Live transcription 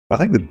I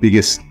think the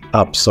biggest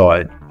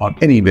upside on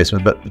any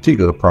investment, but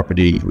particularly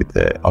property with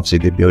obviously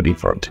the ability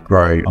for it to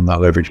grow on the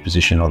leverage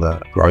position or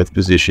the growth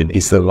position,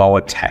 is the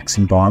lower tax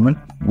environment.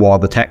 While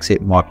the tax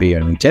hit might be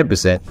only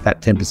 10%,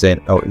 that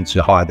 10% is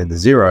higher than the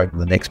zero.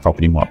 The next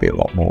property might be a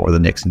lot more, or the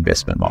next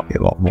investment might be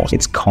a lot more.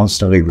 It's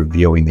constantly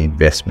reviewing the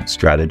investment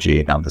strategy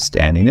and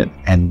understanding it,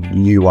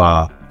 and you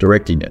are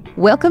directing it.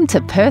 Welcome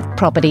to Perth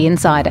Property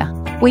Insider,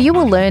 where you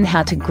will learn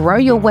how to grow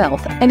your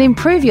wealth and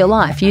improve your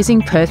life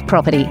using Perth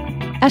property.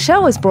 Our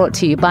show is brought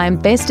to you by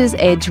Investors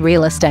Edge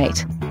Real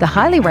Estate, the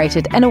highly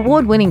rated and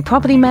award-winning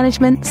property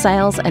management,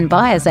 sales and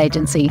buyers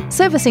agency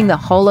servicing the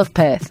whole of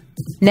Perth.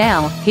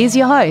 Now, here's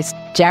your host,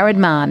 Jared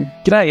Mann.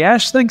 G'day,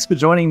 Ash. Thanks for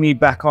joining me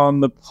back on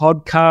the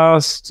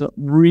podcast.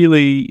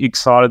 Really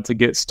excited to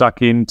get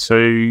stuck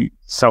into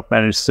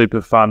self-managed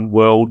super fund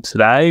world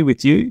today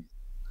with you.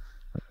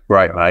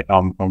 Great, mate.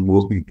 I'm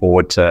looking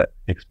forward to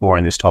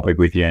exploring this topic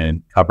with you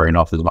and covering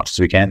off as much as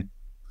we can.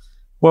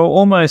 Well,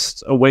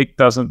 almost a week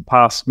doesn't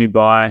pass me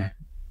by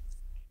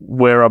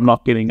where I'm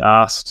not getting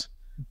asked,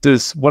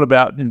 what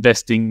about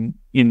investing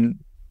in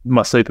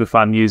my super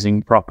fund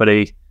using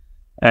property?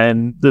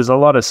 And there's a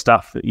lot of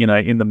stuff,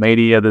 in the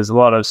media. There's a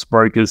lot of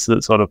brokers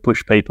that sort of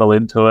push people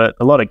into it.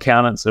 A lot of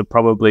accountants are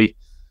probably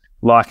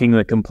liking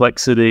the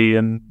complexity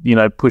and,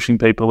 pushing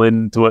people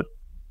into it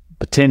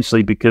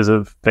potentially because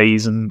of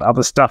fees and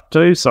other stuff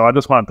too. So I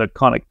just wanted to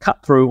kind of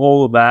cut through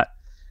all of that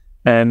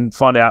and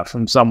find out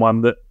from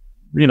someone that,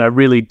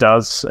 really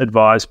does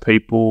advise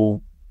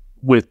people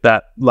with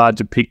that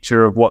larger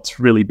picture of what's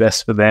really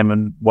best for them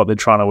and what they're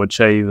trying to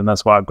achieve. And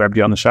that's why I grabbed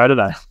you on the show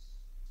today.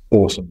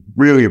 Awesome.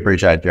 Really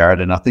appreciate it, Jared.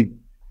 And I think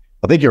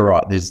you're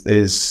right.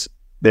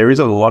 There is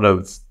a lot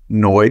of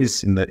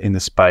noise in the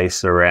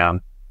space around,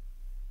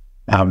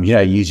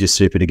 use your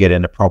super to get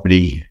into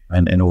property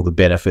and all the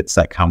benefits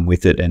that come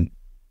with it. And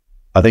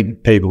I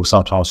think people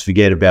sometimes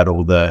forget about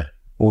all the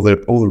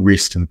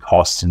risks and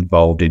costs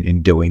involved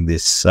in doing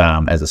this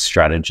as a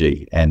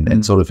strategy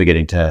and sort of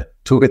forgetting to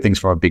look at things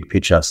from a big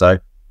picture. So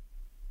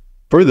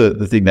probably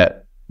the thing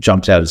that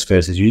jumps out as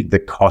first is the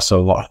costs are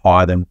a lot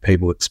higher than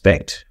people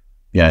expect.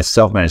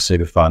 Self-managed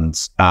super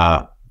funds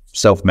are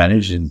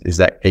self-managed is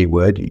that key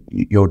word.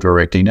 You're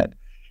directing it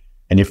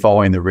and you're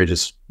following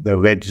the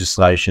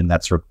legislation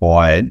that's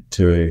required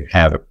to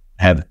have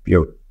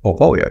your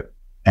portfolio.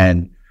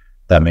 And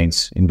that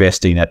means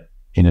investing it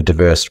in a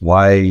diverse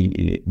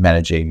way,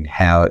 managing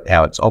how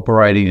it's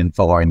operating and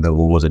following the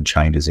laws and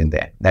changes in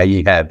there. Now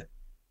you have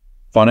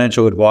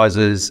financial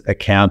advisors,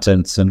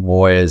 accountants and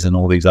lawyers and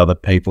all these other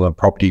people and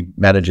property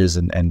managers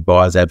and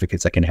buyers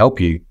advocates that can help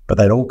you, but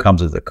that all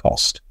comes at a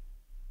cost.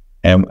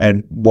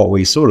 And what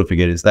we sort of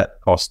forget is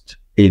that cost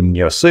in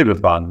your super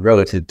fund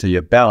relative to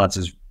your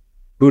balances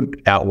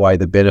would outweigh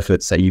the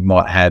benefits that you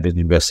might have in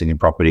investing in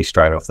property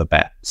straight off the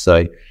bat.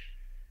 So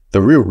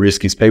the real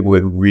risk is people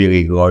with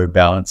really low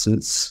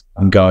balances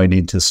going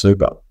into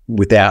super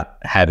without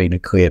having a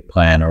clear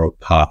plan or a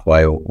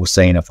pathway or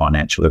seeing a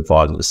financial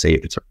advisor to see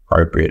if it's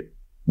appropriate.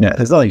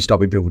 There's nothing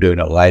stopping people doing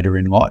it later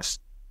in life,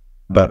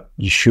 but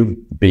it should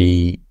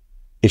be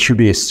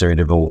a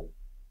suitable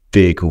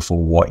vehicle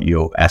for what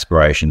your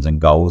aspirations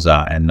and goals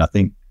are. And I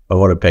think a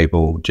lot of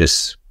people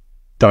just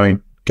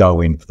don't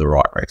go in for the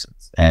right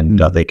reasons.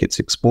 And I think it's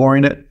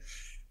exploring it.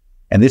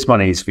 And this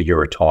money is for your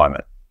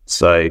retirement.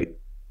 So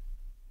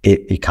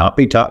it can't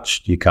be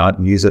touched. You can't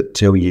use it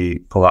till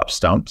you pull up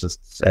stumps,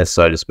 as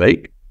so to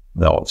speak.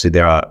 Now, obviously,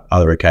 there are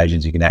other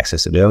occasions you can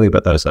access it early,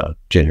 but those are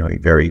generally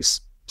very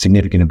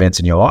significant events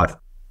in your life.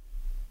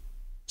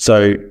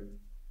 So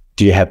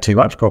do you have too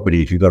much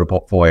property if you've got a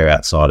portfolio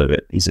outside of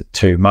it? Is it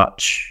too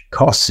much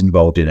costs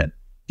involved in it?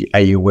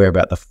 Are you aware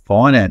about the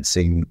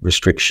financing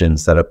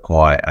restrictions that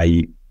apply? Are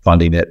you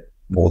funding it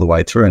all the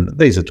way through? And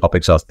these are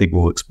topics I think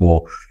we'll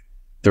explore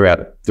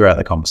throughout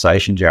the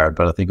conversation, Jared,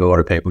 but I think a lot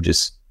of people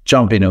just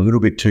jump in a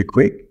little bit too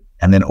quick,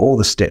 and then all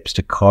the steps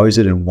to close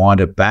it and wind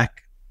it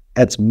back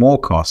adds more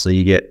cost. So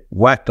you get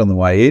whacked on the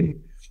way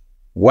in,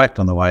 whacked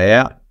on the way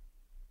out.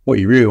 What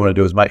you really want to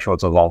do is make sure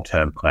it's a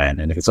long-term plan.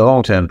 And if it's a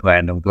long-term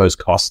plan, then those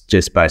costs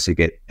just basically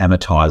get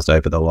amortized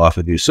over the life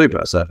of your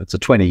super. So if it's a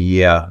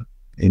 20-year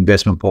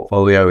investment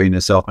portfolio in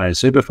a self-managed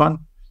super fund,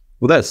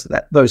 well,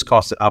 those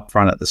costs are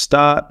upfront at the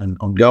start and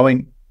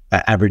ongoing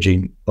are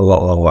averaging a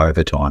lot lower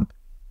over time.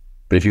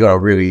 But if you've got a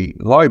really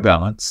low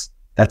balance,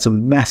 that's a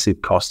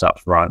massive cost up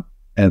front,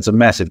 and it's a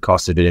massive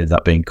cost if it ends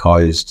up being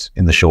closed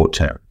in the short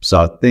term. So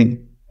I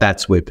think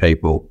that's where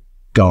people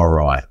go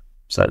awry,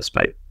 so to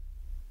speak.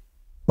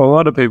 Well, a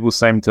lot of people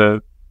seem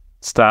to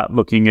start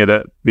looking at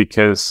it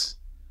because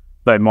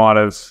they might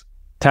have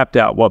tapped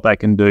out what they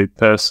can do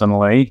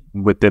personally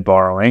with their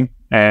borrowing,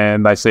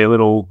 and they see a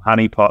little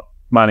honeypot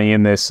money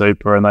in their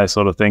super and they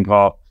sort of think,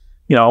 I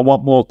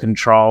want more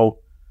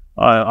control.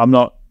 I'm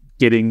not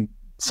getting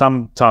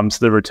sometimes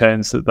the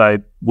returns that they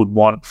would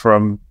want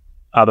from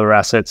other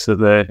assets that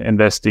they're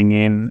investing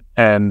in.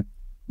 And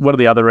what are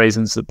the other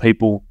reasons that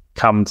people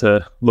come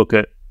to look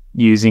at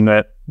using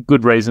it?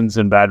 Good reasons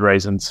and bad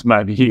reasons,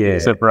 maybe you can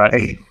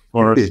separate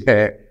for us.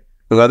 Yeah.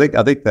 Look,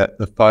 I think that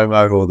the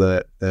FOMO or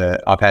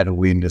the I've had a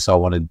win, so I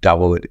want to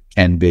double it,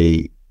 can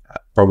be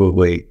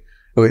probably.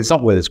 Well, it's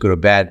not whether it's good or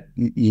bad.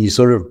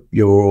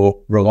 You're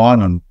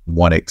relying on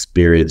one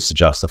experience to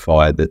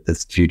justify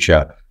this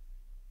future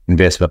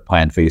investment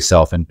plan for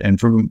yourself. And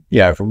from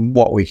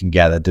what we can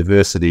gather,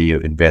 diversity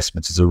of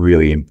investments is a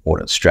really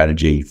important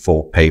strategy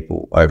for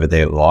people over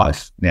their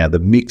life. Now, the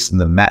mix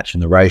and the match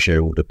and the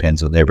ratio all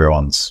depends on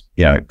everyone's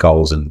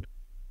goals and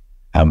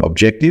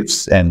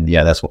objectives, and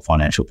that's what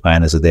financial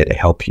planners are there to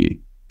help you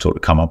sort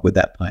of come up with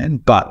that plan.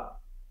 But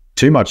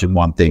too much in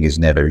one thing is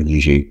never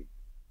usually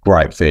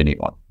great for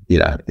anyone.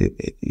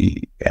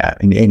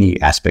 In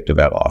any aspect of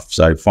our life.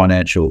 So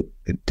financial,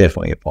 it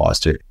definitely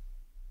applies to.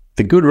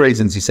 The good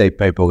reasons you see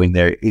people in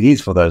there, it is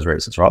for those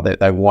reasons, right?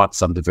 They want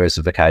some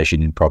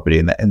diversification in property,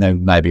 and they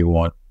maybe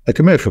want a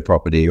commercial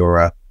property or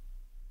a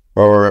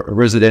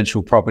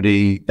residential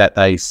property that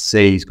they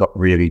see has got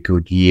really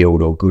good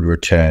yield or good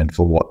return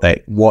for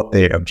what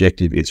their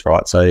objective is,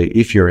 right? So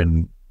if you're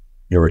in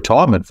your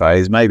retirement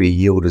phase, maybe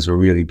yield is a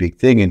really big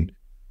thing, and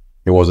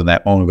it wasn't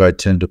that long ago,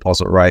 term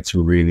deposit rates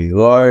were really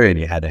low and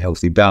you had a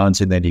healthy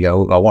balance, and then you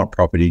go, I want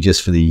property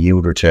just for the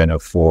yield return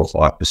of 4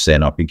 or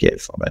 5% I could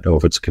get from it. Or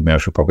if it's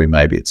commercial property,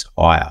 maybe it's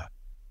higher.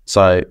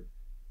 So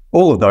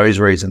all of those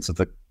reasons are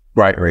the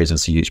great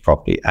reasons to use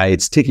property.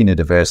 It's ticking a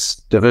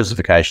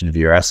diversification of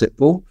your asset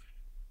pool,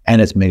 and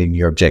it's meeting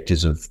your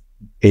objectives of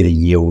either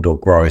yield or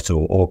growth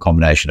or a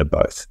combination of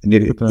both. And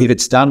if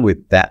it's done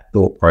with that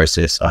thought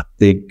process, I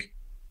think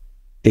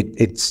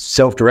it's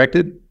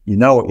self-directed. You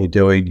know what you're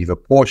doing, you've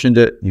apportioned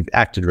it, you've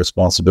acted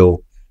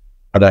responsible.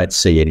 I don't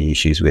see any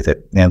issues with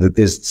it. Now,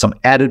 there's some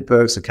added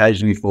perks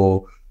occasionally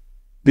for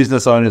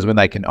business owners when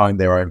they can own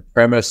their own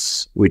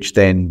premise, which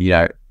then,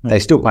 they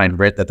still pay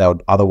rent that they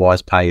would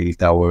otherwise pay if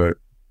they were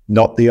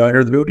not the owner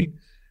of the building,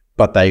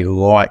 but they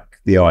like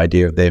the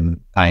idea of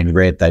them paying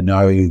rent. They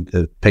know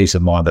the peace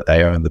of mind that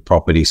they own the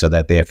property, so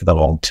they're there for the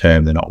long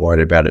term. They're not worried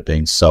about it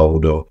being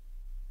sold or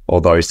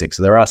those things.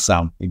 So there are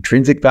some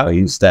intrinsic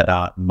values that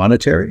are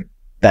monetary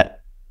that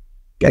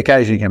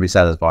occasionally can be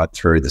satisfied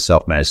through the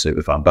self-managed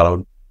super fund, but I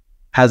would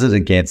hazard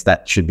against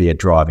that should be a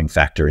driving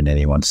factor in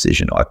anyone's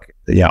decision. Like,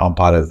 I'm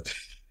part of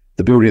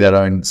the building that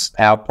owns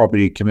our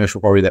property,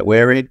 commercial property that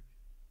we're in.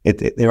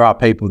 There are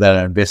people that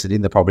are invested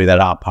in the property that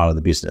aren't part of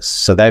the business.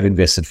 So they've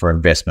invested for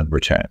investment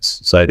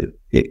returns. So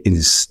it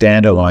is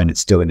standalone. It's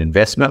still an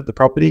investment, the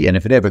property. And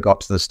if it ever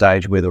got to the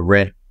stage where the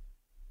rent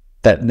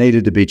that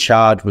needed to be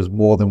charged was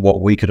more than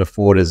what we could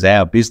afford as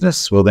our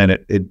business, well, then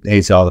it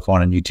needs to either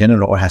find a new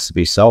tenant or it has to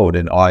be sold.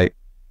 And I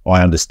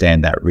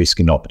understand that risk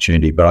and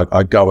opportunity, but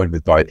I go in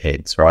with both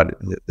heads, right?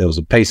 There was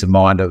a peace of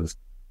mind of,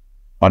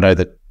 I know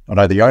the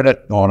owner,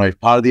 or I know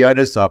part of the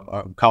owner, so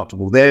I'm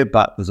comfortable there,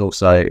 but there's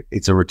also,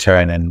 it's a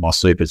return, and my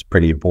super is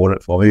pretty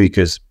important for me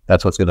because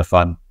that's what's going to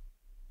fund,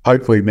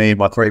 hopefully, me and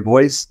my 3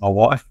 boys, my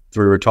wife,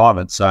 through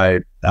retirement. So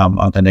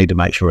I need to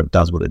make sure it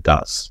does what it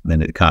does. And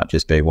then it can't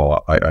just be,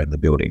 well, I own the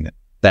building.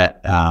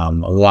 That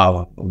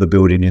love of the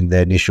building in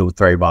the initial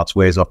 3 months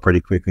wears off pretty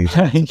quickly.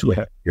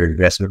 Your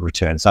investment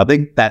return. So I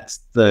think that's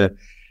the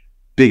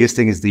biggest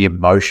thing, is the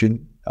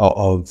emotion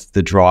of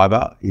the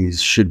driver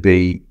should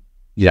be,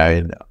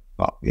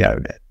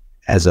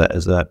 as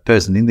a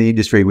person in the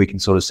industry, we can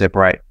sort of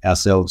separate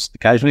ourselves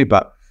occasionally,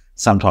 but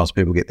sometimes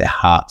people get their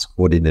hearts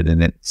caught in it,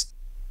 and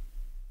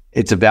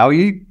it's a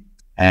value,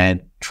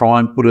 and try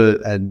and put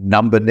a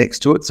number next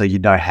to it so you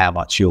know how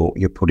much you're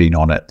putting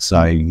on it,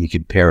 so you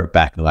can pare it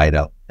back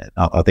later.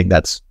 I think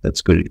that's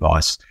good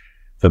advice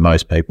for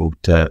most people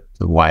to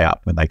weigh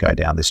up when they go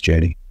down this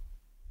journey.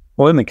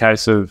 Well, in the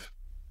case of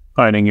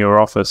owning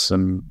your office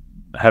and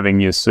having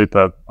your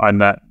super own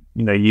that,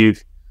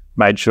 you've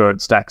made sure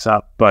it stacks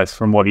up both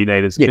from what you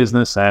need as a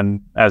business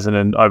and as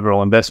an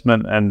overall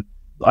investment. And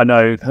I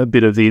know a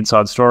bit of the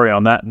inside story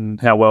on that and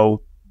how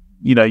well,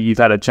 you've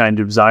had a change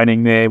of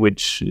zoning there,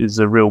 which is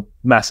a real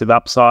massive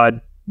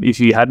upside if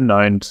you hadn't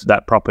owned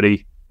that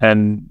property.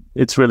 And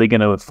it's really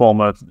going to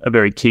form a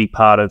very key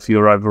part of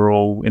your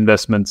overall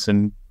investments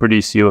and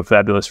produce you a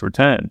fabulous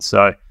return.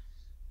 So,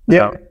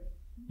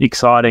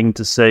 exciting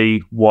to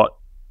see what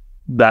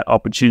that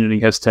opportunity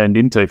has turned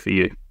into for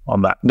you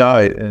on that. No,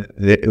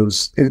 it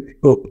was,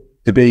 look,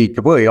 to be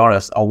completely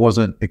honest, I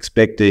wasn't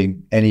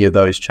expecting any of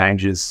those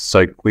changes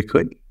so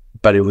quickly,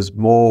 but it was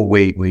more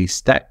we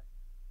stacked.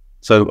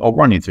 So I'll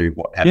run you through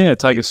what happened. Yeah,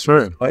 take us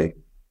through.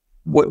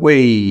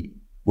 We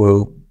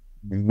were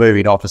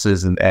moving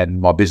offices,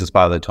 and my business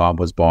partner at the time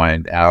was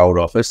buying our old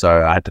office,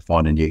 so I had to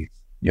find a new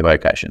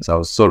location. So I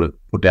was sort of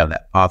put down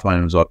that pathway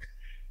and was like,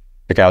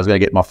 okay, I was going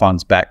to get my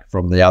funds back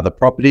from the other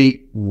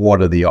property.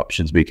 What are the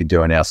options we could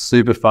do in our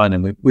super fund?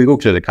 And we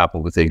looked at a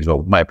couple of things.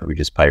 Well, maybe we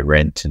just pay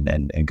rent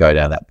and go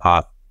down that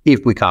path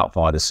if we can't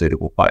find a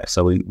suitable place.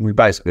 So we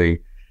basically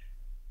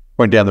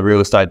went down the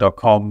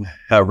realestate.com,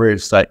 our real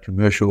estate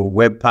commercial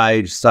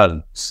webpage,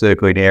 started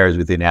circling areas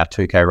within our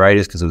 2K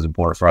radius because it was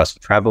important for us for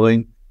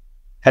traveling.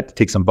 Had to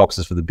tick some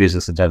boxes for the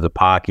business in terms of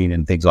parking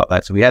and things like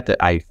that. So we had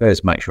to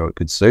first make sure it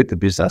could suit the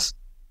business,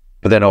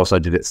 but then also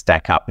did it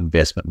stack up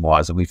investment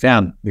wise. And we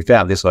found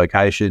this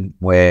location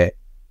where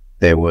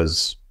There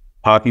was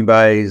parking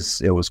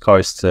bays. It was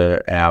close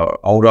to our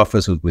old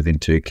office, was within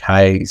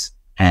 2Ks,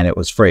 and it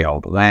was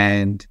freehold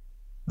land.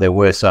 There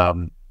were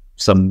some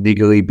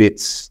niggly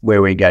bits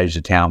where we engaged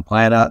a town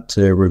planner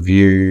to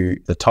review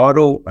the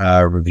title,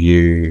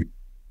 review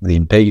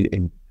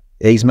the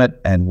easement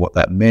and what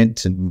that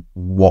meant, and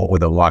what were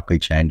the likely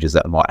changes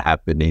that might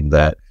happen in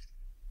the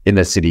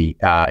city,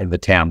 in the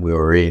town we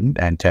were in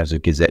terms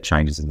of gazette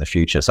changes in the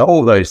future. So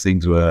all those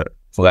things were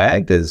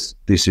flagged as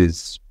this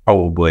is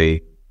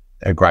probably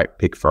a great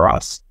pick for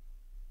us.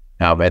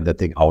 And the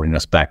thing holding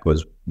us back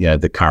was,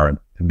 the current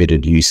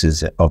permitted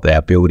uses of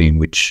our building,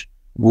 which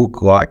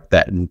look like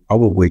that and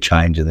probably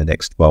change in the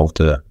next 12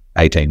 to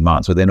 18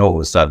 months, but then all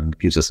of a sudden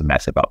gives us a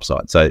massive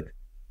upside. So,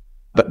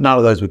 but none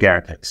of those were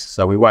guarantees.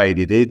 So we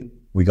waited in,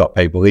 we got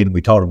people in,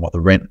 we told them what the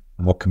rent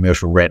and what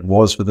commercial rent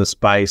was for the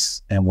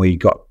space, and we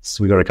got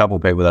a couple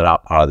of people that are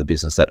part of the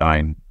business that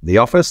own the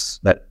office,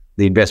 that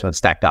the investment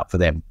stacked up for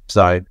them.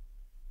 So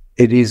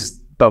it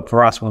is, but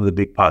for us, one of the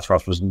big parts for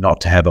us was not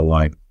to have a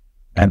loan,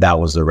 and that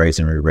was the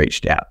reason we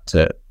reached out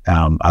to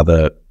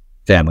other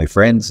family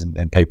friends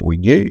and people we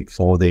knew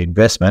for the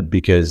investment,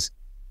 because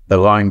the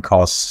loan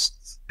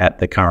costs at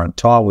the current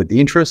time with the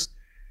interest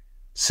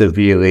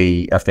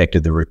severely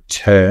affected the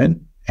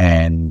return,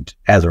 and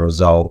as a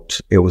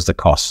result it was the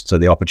cost. So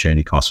the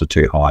opportunity costs were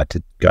too high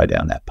to go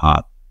down that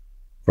path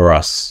for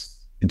us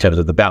in terms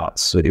of the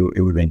balance. So it would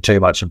have been too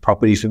much in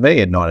property for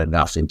me and not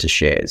enough into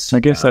shares.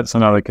 I guess that's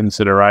another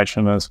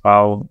consideration as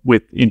well,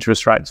 with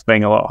interest rates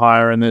being a lot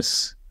higher in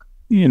this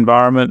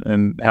environment,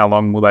 and how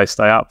long will they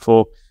stay up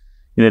for.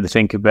 You need to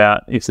think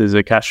about, if there's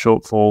a cash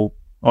shortfall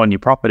on your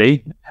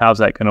property, how's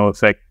that going to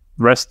affect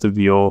the rest of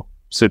your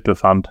super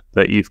fund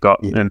that you've got?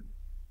 Yeah.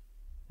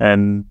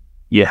 And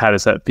how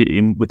does that fit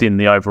in within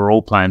the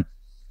overall plan?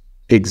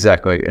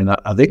 Exactly. And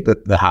I think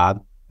that the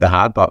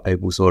hard part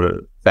people sort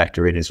of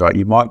factor in is, right,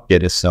 you might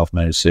get a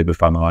self-managed super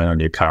fund loan on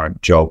your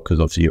current job because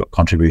obviously you've got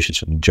contributions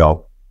from the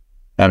job,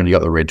 and you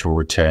got the rental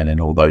return and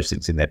all those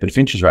things in there. But if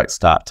interest rates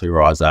start to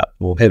rise up,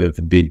 or heaven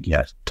forbid,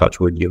 touch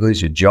wood, you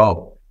lose your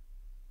job,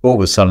 all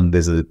of a sudden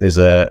there's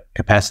a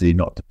capacity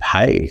not to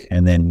pay,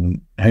 and then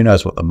who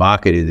knows what the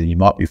market is, and you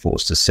might be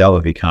forced to sell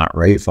if you can't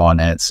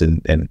refinance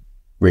and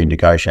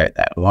renegotiate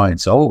that loan.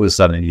 So all of a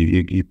sudden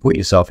you put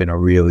yourself in a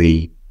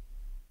really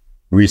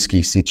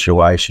risky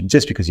situation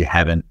just because you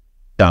haven't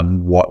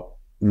done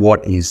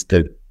what is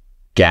the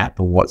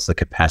gap, or what's the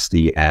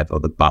capacity you have, or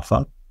the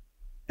buffer,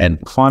 and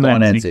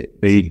finance it.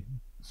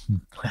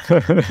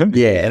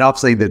 Yeah, and I've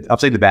seen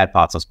the bad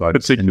parts, I suppose.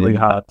 Particularly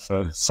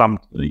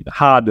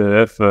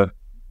harder for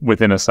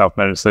within a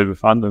self-managed super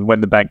fund, and when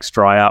the banks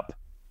dry up,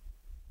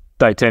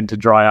 they tend to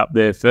dry up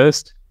there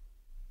first.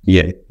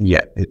 Yeah,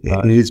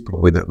 it is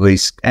probably the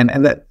least, and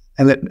that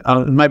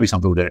maybe some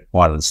people don't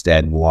quite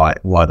understand why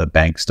the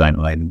banks don't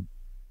lend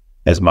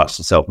as much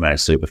to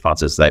self-managed super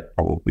funds as they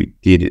probably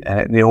did,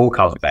 and it all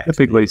comes back.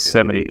 Typically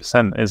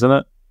 70%, isn't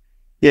it?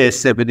 Yeah,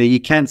 70.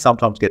 You can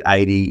sometimes get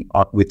 80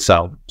 with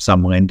some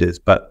lenders,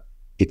 but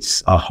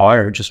it's a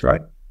higher interest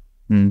rate.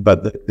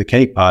 But the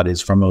key part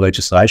is, from a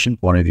legislation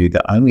point of view,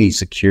 the only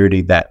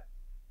security that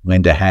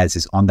lender has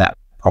is on that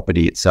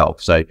property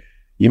itself. So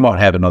you might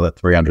have another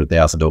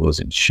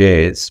 $300,000 in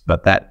shares,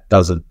 but that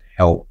doesn't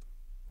help,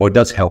 or it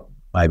does help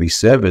maybe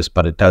service,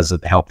 but it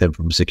doesn't help them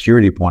from a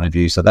security point of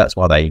view. So that's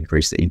why they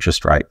increase the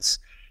interest rates.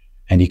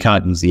 And you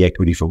can't use the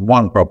equity from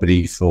one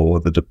property for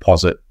the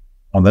deposit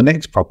on the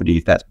next property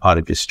if that's part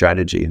of your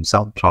strategy. And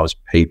sometimes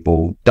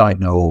people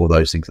don't know all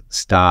those things at the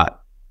start.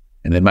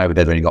 And then maybe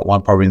they've only got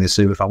one property in the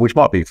super fund, which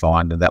might be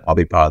fine, and that might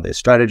be part of their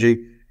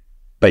strategy.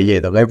 But yeah,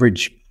 the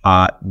leverage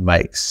part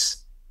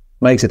makes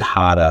it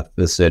harder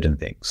for certain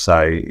things.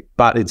 So,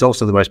 but it's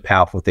also the most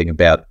powerful thing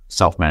about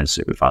self-managed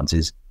super funds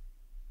is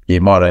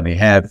you might only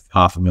have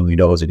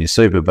 $500,000 in your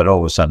super, but all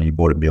of a sudden you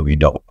bought $1 million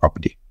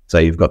property. So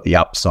you've got the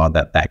upside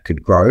that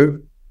could grow,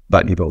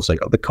 but you've also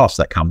got the costs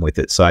that come with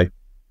it. So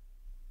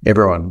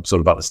everyone sort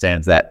of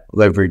understands that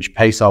leverage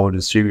piece, I would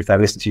assume, if they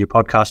listen to your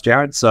podcast,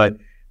 Jared. So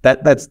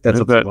that's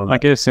I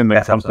guess in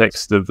the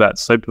context of that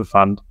super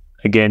fund,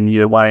 again,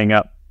 you're weighing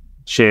up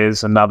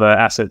shares and other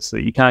assets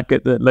that you can't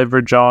get the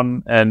leverage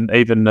on, and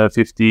even a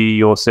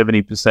 50 or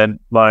 70%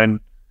 loan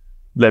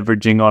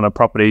leveraging on a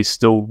property is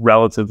still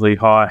relatively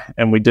high.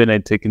 And we do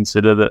need to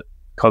consider that,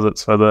 because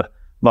it's for the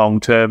long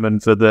term, and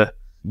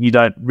you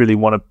don't really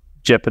want to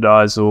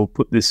jeopardize or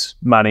put this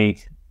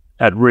money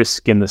at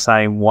risk in the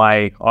same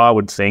way, I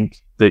would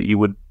think, that you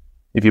would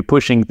if you're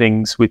pushing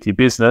things with your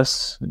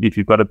business, if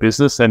you've got a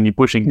business and you're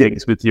pushing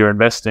things with your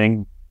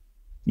investing,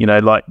 you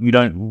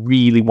don't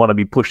really want to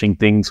be pushing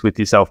things with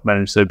your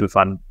self-managed super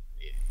fund.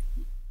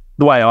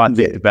 The way I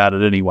think about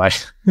it anyway.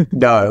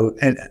 No,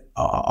 and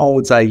I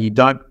would say you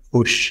don't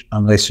push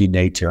unless you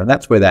need to. And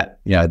that's where that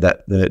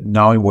the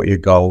knowing what your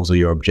goals or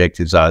your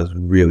objectives are is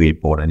really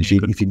important.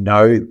 If you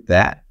know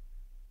that,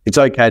 it's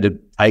okay to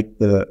take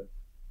the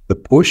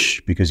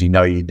push because you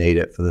know you need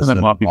it for the that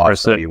might be for a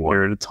certain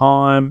period of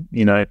time.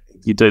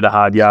 You do the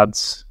hard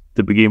yards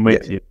to begin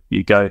with.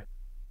 You go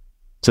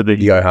to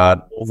you go hard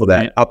for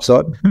that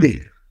upside.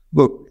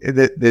 look,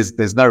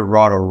 there's no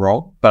right or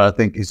wrong, but I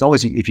think it's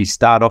always, if you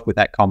start off with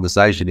that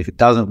conversation, if it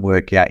doesn't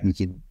work out,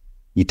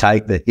 you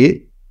take the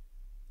hit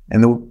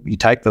and you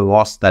take the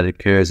loss that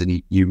occurs,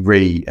 and you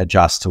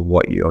readjust to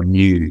what your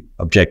new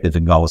objectives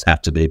and goals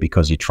have to be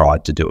because you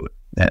tried to do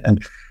it.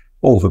 And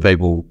all for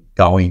people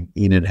going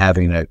in and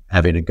having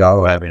a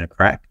go, having a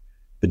crack,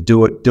 but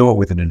do it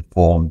with an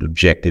informed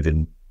objective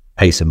and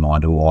peace of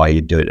mind of why you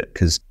do it.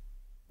 Because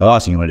the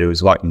last thing you want to do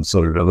is, like you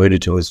sort of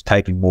alluded to, is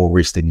taking more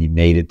risk than you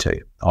needed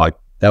to. Like,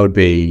 that would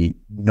be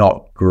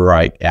not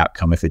great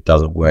outcome if it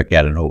doesn't work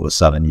out and all of a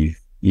sudden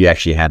you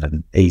actually had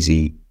an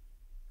easy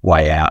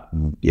way out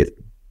and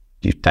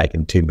you've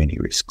taken too many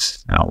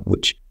risks,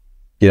 which,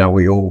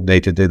 we all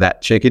need to do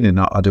that check-in, and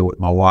I do it with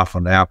my wife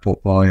on our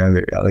portfolio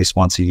at least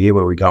once a year,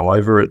 where we go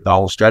over it, the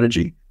whole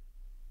strategy,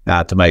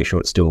 to make sure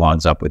it still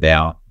lines up with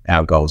our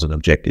goals and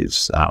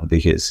objectives,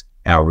 because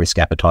our risk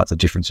appetite's a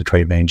difference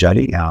between me and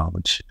Jody,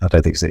 which I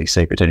don't think is any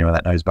secret to anyone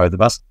that knows both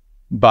of us,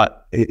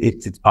 but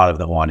it's part of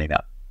the winding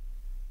up.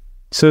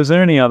 So is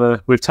there any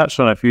other, we've touched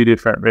on a few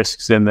different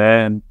risks in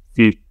there and a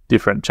few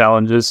different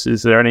challenges.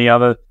 Is there any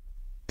other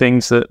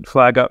things that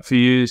flag up for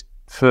you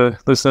for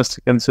listeners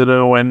to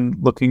consider when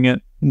looking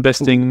at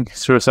investing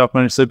through a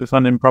self-managed super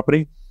fund in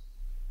property?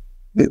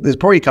 There's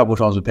probably a couple of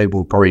times where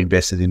people probably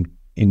invested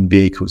in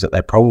vehicles that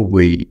they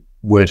probably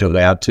weren't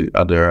allowed to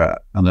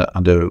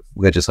under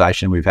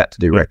legislation. We've had to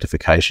do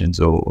rectifications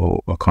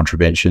or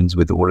contraventions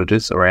with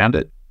auditors around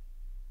it.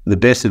 The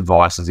best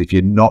advice is, if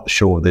you're not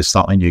sure there's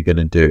something you're going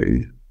to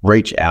do,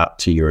 reach out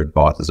to your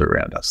advisors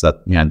around us.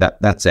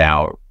 That's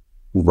our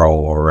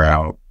role, or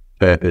our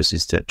purpose,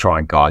 is to try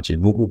and guide you.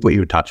 We'll put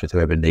you in touch with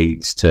whoever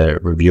needs to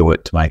review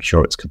it to make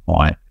sure it's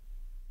compliant.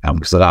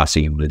 Because the last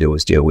thing you want to do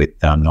is deal with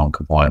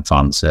non-compliant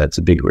funds. It's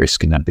a big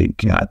risk and a big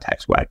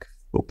tax whack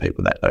for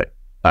people that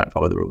don't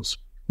follow the rules.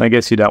 I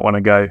guess you don't want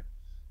to go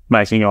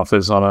making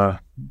offers on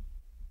a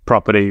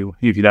property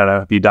if you don't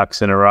have your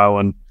ducks in a row,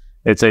 and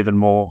it's even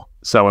more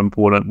so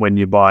important when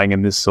you're buying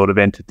in this sort of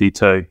entity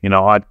too.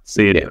 I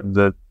see it from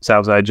the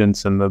sales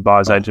agents and the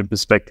buyer's agent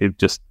perspective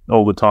just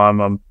all the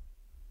time. I'm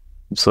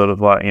sort of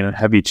like,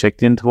 have you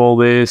checked into all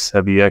this?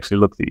 Have you actually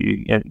looked at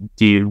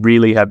do you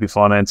really have your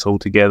finance all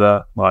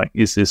together? Like,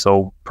 is this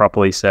all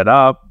properly set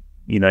up?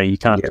 You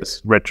can't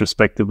just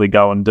retrospectively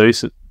go and do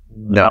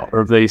number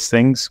of these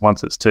things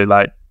once it's too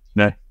late.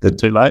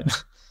 Too late.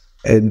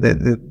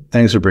 And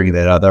thanks for bringing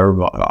that up.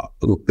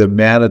 Look, the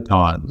amount of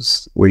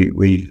times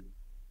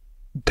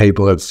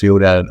people have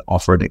filled out an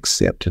offer and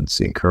acceptance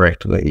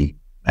incorrectly,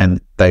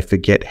 and they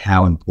forget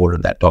how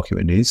important that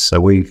document is.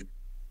 So it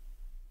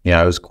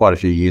was quite a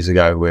few years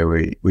ago where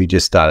we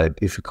just started,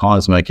 if a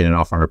client's making an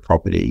offer on a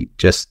property,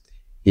 just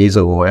here's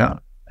a lawyer,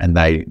 and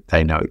they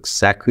know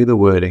exactly the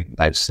wording.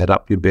 They've set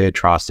up your bare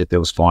trust if there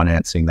was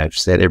financing. They've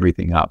set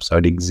everything up so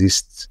it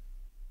exists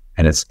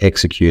and it's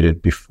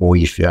executed before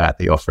you fill out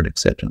the offer and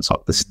acceptance.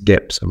 Like, the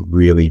steps are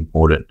really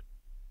important,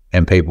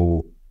 and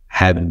people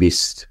have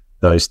missed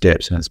those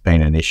steps, and it's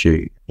been an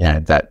issue.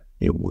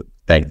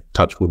 They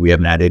touch wood, we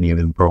haven't had any of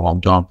them for a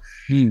long time,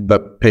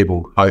 but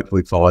people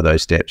hopefully follow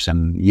those steps,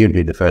 and you'd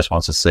be the first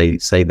ones to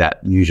see that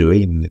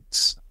usually. And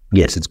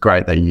it's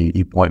great that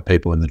you point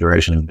people in the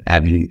direction of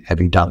have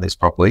you done this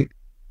properly,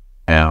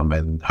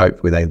 and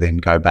hopefully they then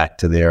go back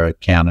to their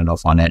accountant or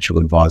financial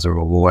advisor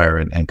or lawyer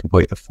and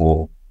complete the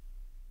form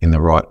in the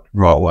right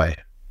way.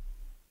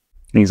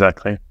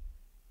 Exactly.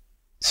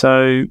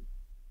 So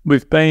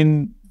we've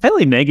been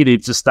fairly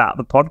negative to start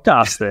the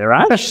podcast there,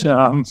 Ash.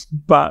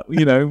 But,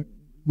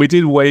 we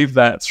did weave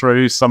that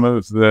through some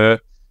of the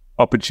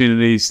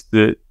opportunities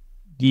that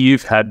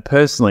you've had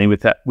personally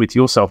with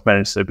your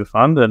self-managed super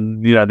fund,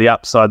 and, the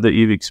upside that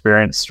you've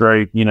experienced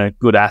through,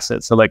 good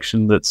asset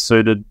selection that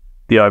suited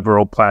the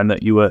overall plan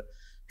that you were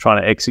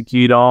trying to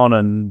execute on,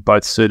 and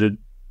both suited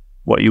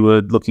what you were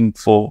looking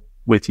for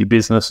with your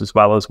business as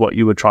well as what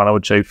you were trying to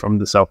achieve from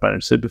the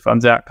self-managed super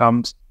fund's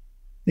outcomes.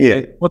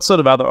 Yeah. What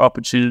sort of other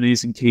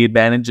opportunities and key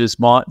advantages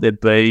might there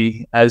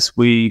be as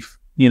we,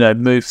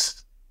 move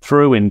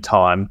through in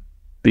time?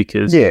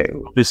 Because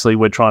obviously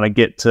we're trying to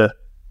get to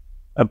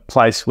a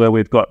place where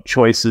we've got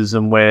choices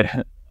and we're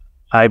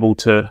able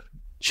to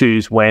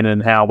choose when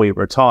and how we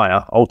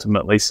retire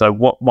ultimately. So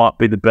what might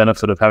be the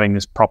benefit of having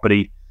this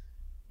property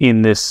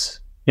in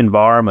this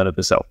environment of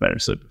the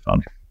self-managed super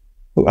fund?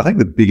 Well, I think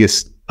the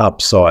biggest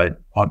upside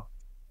on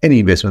any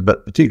investment,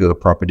 but particularly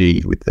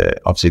property, with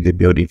obviously the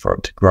ability for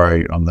it to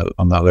grow on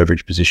the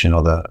leverage position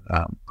or the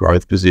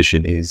growth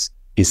position, is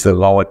the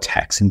lower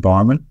tax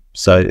environment.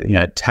 So,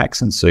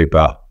 tax and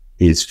super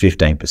is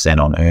 15%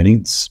 on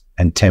earnings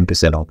and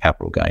 10% on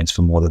capital gains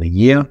for more than a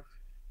year.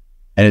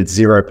 And it's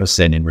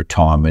 0% in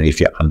retirement if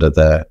you're under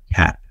the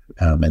cap.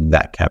 And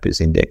that cap is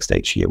indexed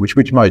each year,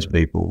 which most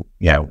people,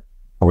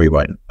 probably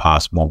won't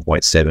pass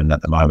 1.7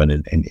 at the moment,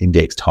 and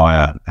indexed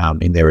higher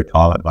in their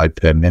retirement mode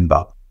per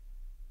member.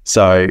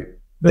 So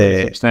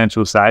they're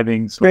substantial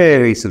savings.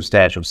 Very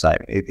substantial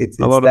savings. It's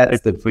a lot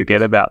of people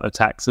forget about the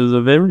taxes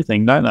of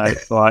everything, don't they?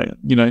 It's like,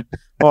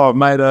 I've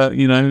made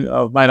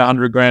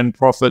 $100 grand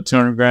profit,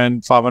 200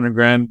 grand, 500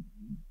 grand,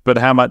 but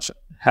how much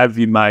have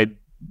you made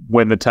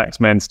when the tax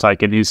man's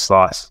taken his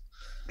slice?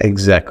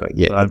 Exactly.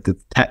 Yeah, So,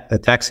 the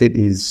tax hit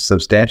is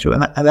substantial,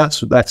 and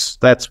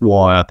that's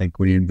why I think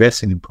when you're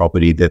investing in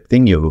property, the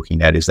thing you're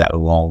looking at is that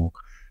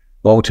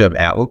long-term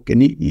outlook.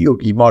 And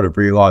you might have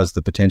realised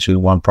the potential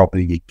in one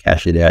property, you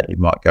cash it out, you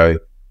might go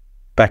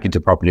back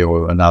into property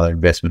or another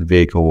investment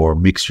vehicle or a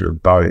mixture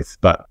of both.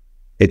 But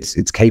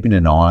it's keeping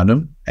an eye on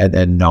them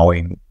and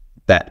knowing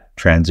that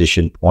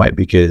transition point,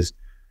 because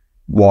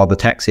while the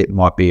tax hit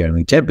might be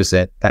only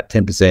 10%, that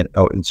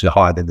 10% is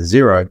higher than the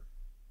zero.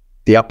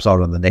 The upside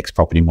on the next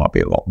property might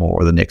be a lot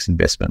more, or the next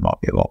investment might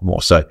be a lot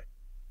more. So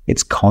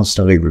it's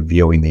constantly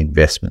reviewing the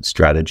investment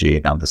strategy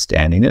and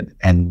understanding it,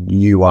 and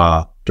you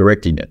are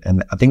directing it.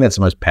 And I think that's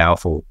the most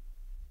powerful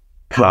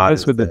part.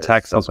 As with the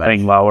taxes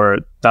being lower,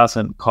 it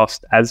doesn't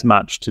cost as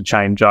much to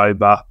change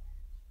over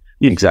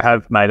if you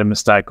have made a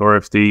mistake, or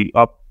if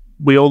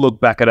we all look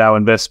back at our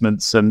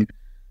investments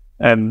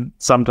and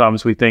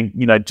sometimes we think,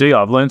 gee,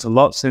 I've learned a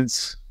lot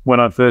since when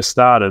I first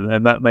started,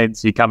 and that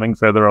means you're coming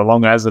further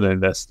along as an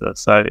investor.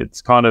 So it's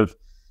kind of,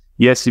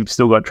 yes, you've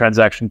still got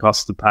transaction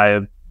costs to pay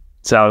of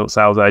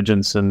sales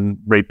agents and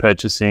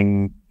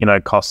repurchasing,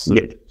 costs of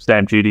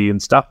stamp duty and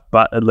stuff,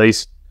 but at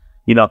least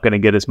you're not going to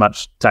get as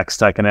much tax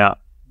taken out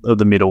of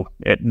the middle,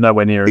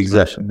 nowhere near as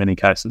much in many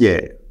cases.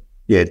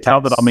 Yeah. Now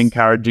that I'm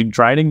encouraging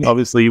trading,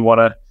 obviously you want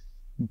to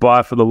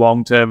buy for the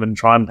long term and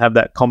try and have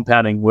that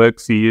compounding work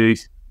for you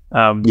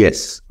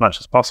as much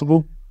as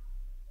possible.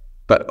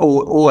 But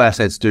all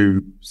assets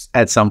do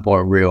at some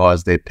point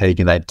realize their peak,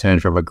 and they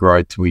turn from a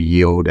growth to a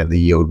yield, and the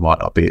yield might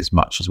not be as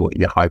much as what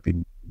you're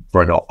hoping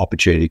for an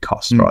opportunity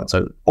cost, right?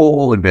 So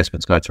all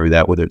investments go through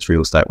that, whether it's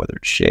real estate, whether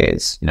it's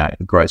shares. The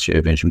growth share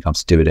eventually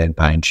becomes a dividend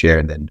paying share,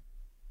 and then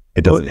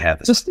it doesn't have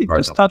the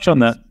just touch on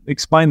that.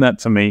 Explain that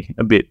to me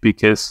a bit,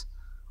 because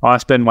I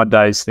spend my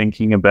days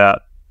thinking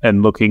about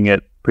and looking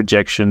at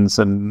projections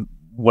and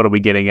what are we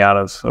getting out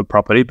of a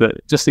property,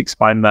 but just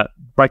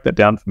break that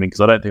down for me,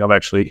 because I don't think I've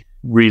actually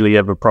really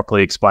ever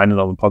properly explained it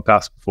on the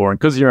podcast before. And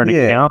because you're an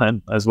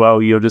accountant as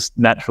well, you're just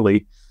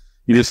like,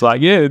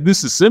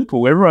 this is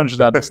simple. Everyone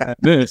should understand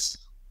this.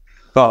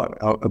 Well,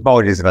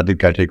 apologies if I did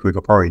go too quick.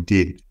 I probably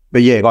did.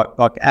 But yeah,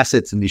 like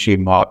assets initially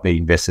might be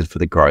invested for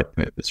the growth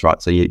purpose,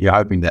 right? So you're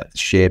hoping that the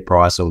share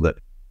price or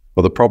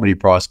the property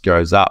price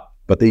goes up,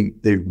 but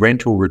the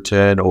rental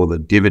return or the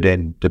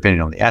dividend,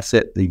 depending on the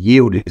asset, the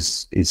yield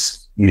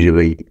is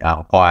usually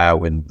higher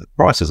when the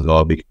price is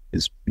lower,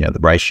 because the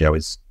ratio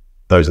is,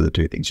 those are the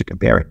two things you're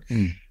comparing.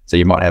 So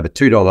you might have a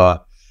 $2 or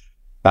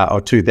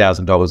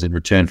 $2,000 in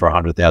return for a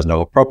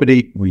 $100,000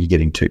 property, well, you're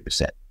getting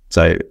 2%.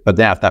 So, but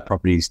now if that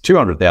property is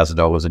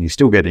 $200,000 and you're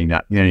still getting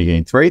that, you're only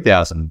getting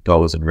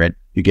 $3,000 in rent,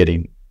 you're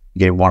getting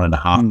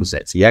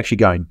 1.5%. So you're actually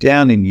going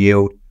down in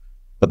yield,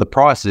 but the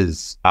price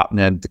is up.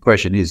 Now the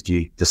question is,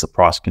 does the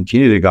price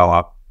continue to go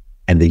up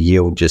and the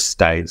yield just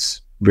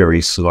stays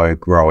very slow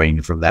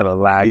growing from that? It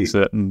lags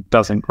it and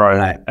doesn't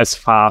grow as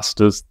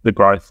fast as the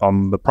growth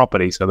on the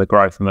property. So the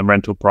growth in the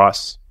rental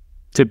price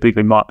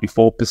typically might be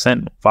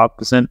 4%,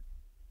 5%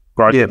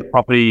 growth of the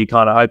property. You're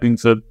kind of hoping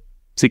for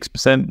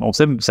 6% or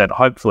 7%,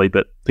 hopefully,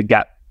 but the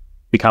gap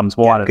becomes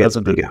wider,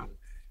 doesn't it?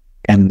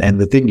 And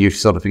the thing you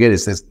sort of forget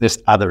is there's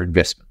other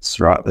investments,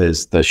 right?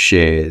 There's the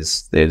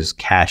shares, there's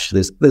cash,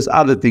 there's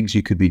other things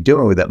you could be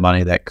doing with that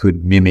money that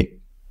could mimic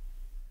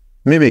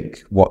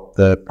what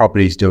the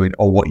property is doing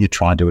or what you're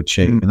trying to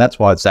achieve. And that's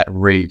why it's that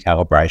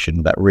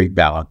recalibration, that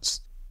rebalance.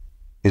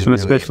 So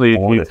especially if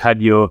you've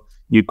had your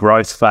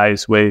growth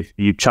phase where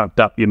you've chunked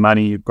up your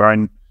money, you've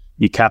grown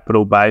your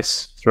capital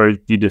base through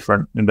your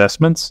different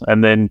investments,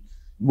 and then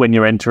when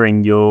you're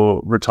entering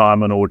your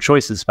retirement or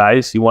choices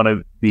phase, you want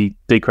to be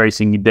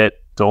decreasing your debt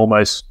to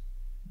almost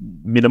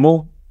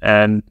minimal.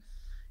 And,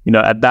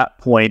 at that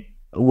point,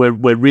 we're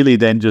really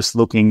then just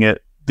looking at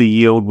the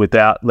yield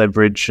without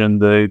leverage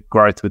and the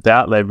growth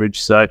without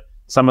leverage. So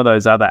some of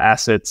those other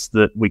assets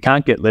that we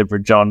can't get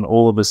leverage on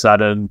all of a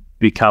sudden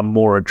become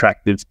more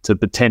attractive to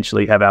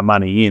potentially have our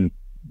money in.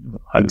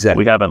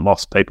 Exactly. We haven't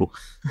lost people.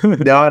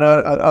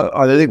 No,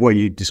 I think what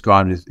you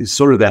described is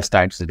sort of our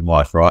stages in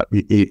life, right?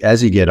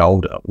 As you get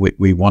older,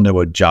 we want to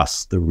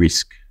adjust the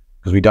risk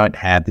because we don't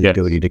have the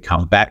ability to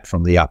come back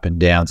from the up and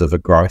downs of a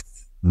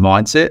growth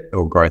mindset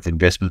or growth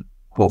investment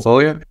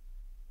portfolio.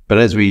 But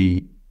as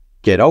we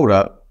get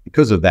older,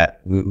 because of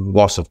that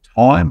loss of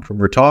time from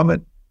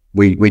retirement,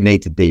 we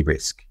need to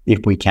de-risk if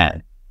we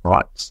can,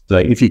 right? So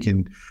if you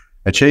can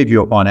achieve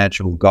your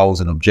financial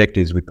goals and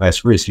objectives with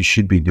less risk, you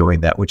should be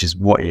doing that, which is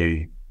what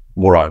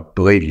I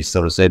believe you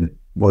sort of said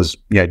was,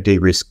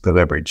 de-risk the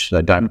leverage.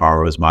 So don't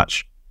borrow as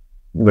much,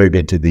 move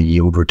into the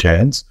yield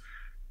returns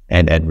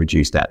and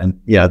reduce that. And,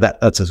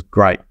 that's a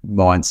great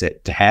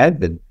mindset to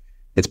have. And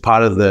it's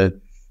part of the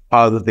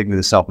thing with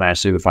the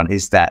self-managed super fund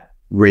is that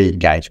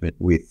re-engagement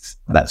with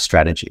that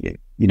strategy.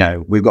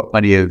 We've got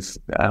plenty of,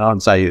 and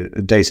I'd say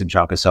a decent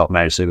chunk of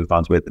self-managed super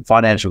funds where the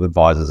financial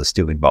advisors are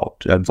still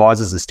involved.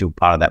 Advisors are still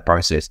part of that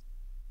process.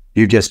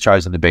 You've just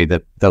chosen to be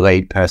the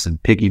lead person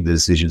picking the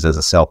decisions as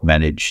a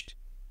self-managed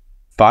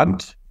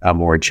fund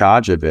or in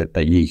charge of it,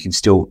 but you can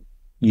still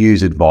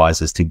use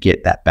advisors to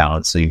get that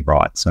balancing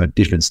right. So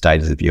different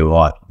stages of your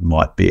life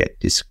might be at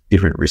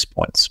different risk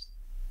points.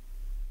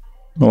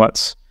 Well,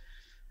 that's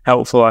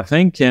helpful, I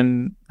think.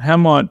 And how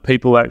might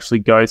people actually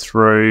go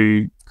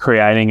through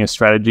creating a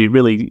strategy?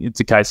 Really, it's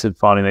a case of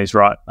finding these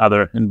right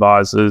other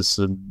advisors,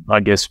 and I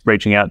guess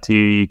reaching out to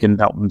you, you can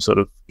help them sort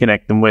of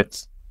connect them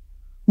with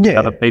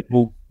other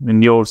people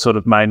in your sort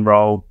of main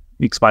role.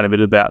 Explain a bit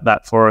about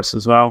that for us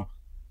as well.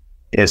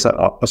 Yeah,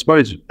 so I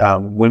suppose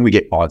when we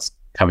get clients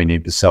coming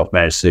in for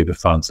self-managed super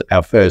funds,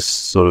 our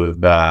first sort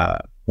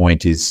of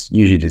point is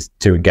usually just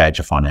to engage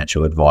a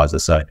financial advisor.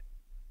 So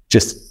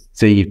just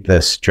see if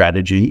the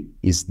strategy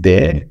is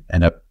there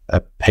and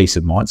a peace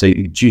of mind. So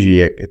it's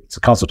usually it's a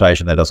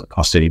consultation that doesn't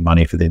cost any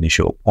money for the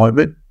initial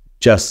appointment,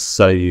 just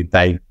so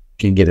they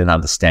can get an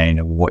understanding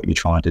of what you're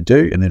trying to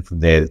do. And then from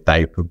there,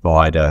 they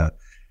provide a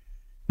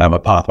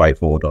pathway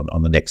forward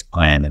on the next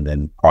plan, and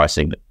then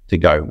pricing to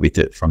go with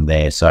it from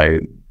there. So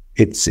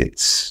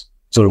it's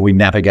sort of, we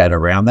navigate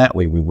around that.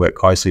 We work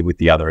closely with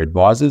the other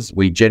advisors.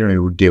 We generally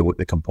will deal with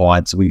the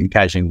compliance. We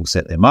occasionally will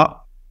set them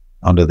up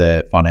under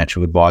the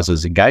financial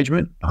advisor's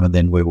engagement, and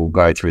then we will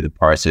go through the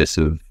process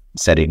of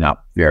setting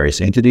up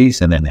various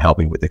entities and then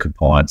helping with the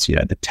compliance,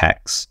 the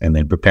tax, and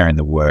then preparing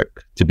the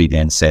work to be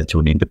then sent to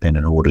an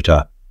independent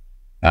auditor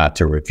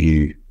to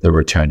review the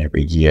return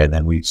every year. And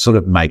then we sort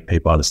of make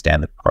people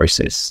understand the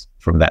process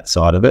from that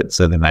side of it.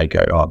 So then they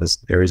go,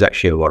 there is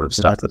actually a lot of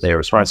stuff that they're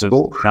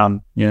responsible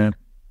for.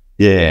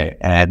 Yeah.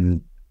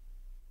 And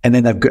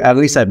then at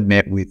least they've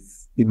met with,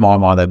 in my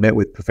mind, they've met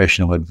with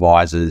professional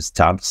advisors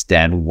to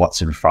understand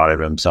what's in front of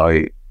them.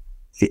 So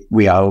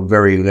we are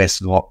very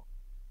less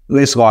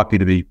likely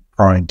to be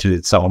prone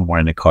to someone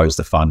wanting to close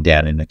the fund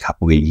down in a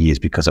couple of years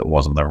because it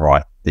wasn't the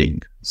right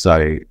thing.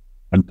 So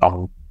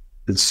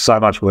there's so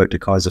much work to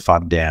close the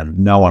fund down.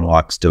 No one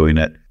likes doing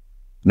it.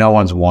 No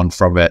one's won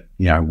from it.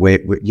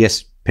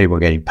 Yes, people are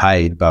getting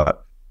paid,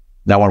 but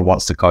no one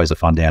wants to close the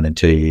fund down in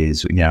 2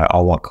 years. I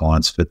want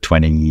clients for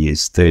 20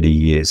 years, 30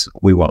 years.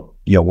 We want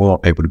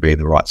people to be in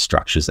the right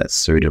structures that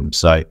suit them.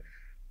 So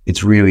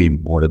it's really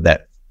important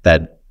that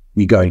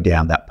you're going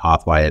down that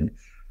pathway. And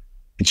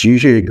it's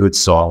usually a good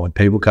sign when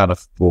people can't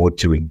afford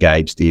to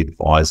engage the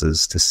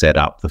advisors to set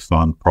up the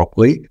fund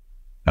properly,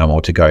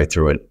 or to go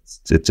through it.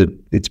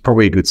 It's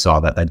probably a good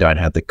sign that they don't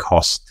have the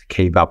cost to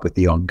keep up with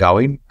the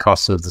ongoing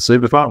costs of the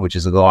super fund, which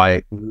is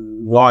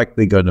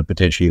likely going to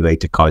potentially lead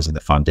to closing the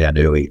fund down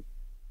early,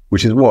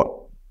 which is what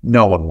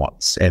no one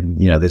wants. And,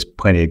 there's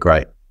plenty of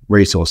great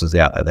resources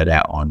out there that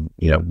outline,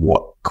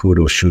 what could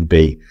or should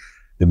be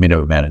the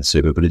minimum amount in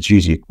super, but it's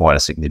usually quite a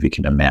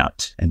significant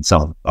amount. And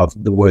some of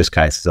the worst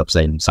cases, I've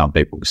seen some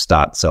people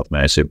start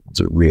self-managed super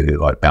to really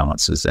low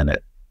balances, and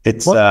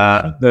it's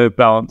the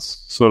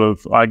balance sort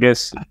of, I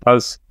guess,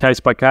 does case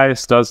by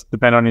case, does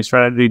depend on your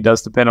strategy,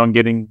 does depend on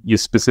getting your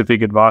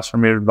specific advice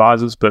from your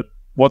advisors. But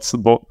what's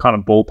the kind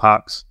of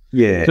ballparks?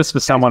 Yeah, just for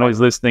someone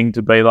who's listening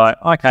to be like,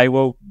 okay,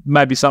 well,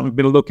 maybe something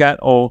to look at,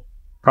 or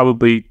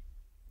probably,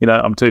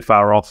 I'm too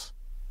far off.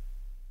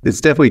 It's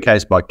definitely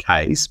case by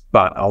case,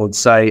 but I would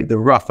say the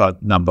rougher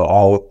number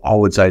I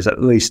would say is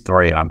at least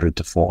 300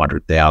 to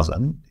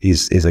 400,000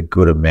 is a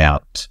good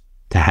amount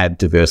to have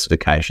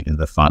diversification in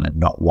the fund and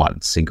not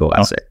one single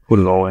asset. Put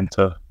it all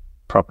into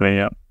property,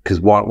 yeah. Because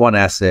one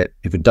asset,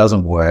 if it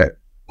doesn't work,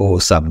 all of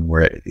a sudden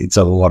it's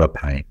a lot of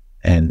pain.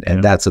 And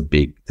that's the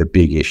big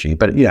issue.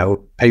 But,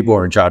 people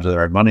are in charge of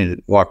their own money.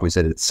 Like we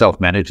said, it's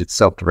self-managed, it's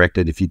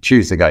self-directed. If you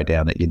choose to go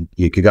down it,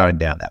 you could go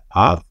down that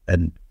path.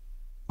 And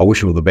I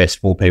wish all the best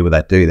for people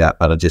that do that.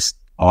 But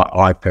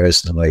I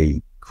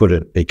personally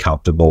couldn't be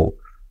comfortable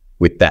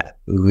with that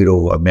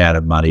little amount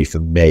of money for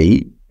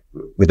me,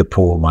 with a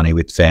pool of money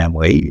with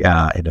family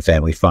in a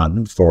family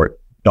fund, for it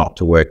not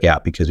to work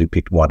out because we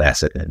picked one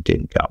asset and it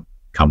didn't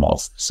come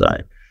off. So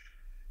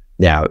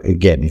now,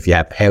 again, if you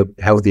have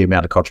healthy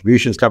amount of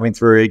contributions coming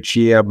through each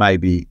year,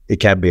 maybe it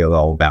can be a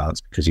lower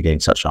balance because you're getting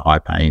such a high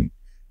paying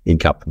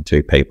income from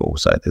two people.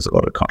 So there's a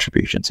lot of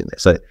contributions in there.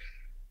 So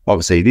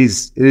obviously it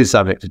is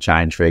subject to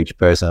change for each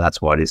person.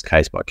 That's why it is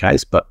case by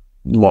case. But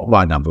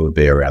my number would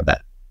be around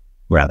that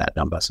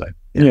number. So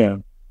yeah.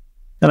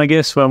 And I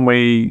guess when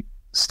we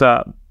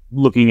start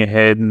looking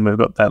ahead and we've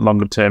got that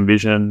longer term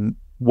vision,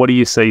 what do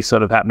you see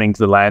sort of happening to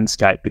the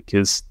landscape?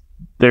 Because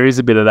there is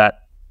a bit of that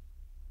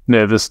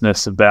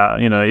nervousness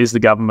about, is the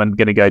government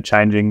going to go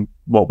changing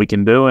what we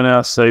can do in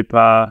our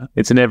super?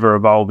 It's an ever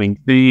evolving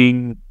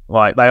thing.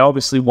 Like, they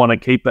obviously want to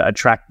keep it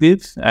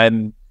attractive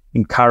and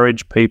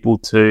encourage people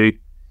to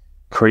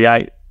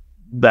create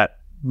that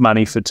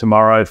money for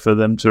tomorrow for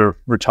them to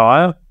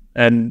retire.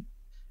 And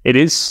it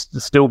is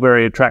still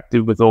very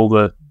attractive with all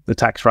the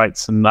tax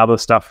rates and other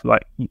stuff.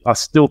 Like, I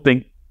still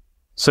think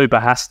super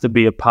has to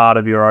be a part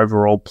of your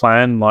overall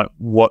plan, like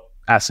what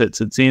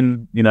assets it's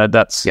in,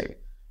 that's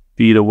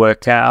for you to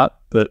work out.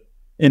 But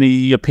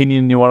any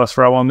opinion you want to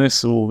throw on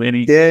this, or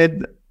any? Yeah,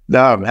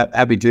 no, I'm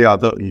happy to. I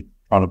thought you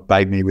trying to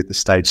bait me with the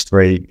stage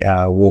 3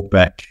 walk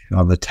back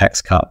on the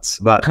tax cuts,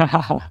 but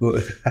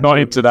not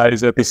in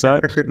today's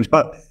episode.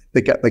 But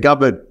the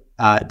government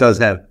does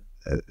have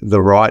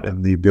the right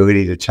and the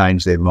ability to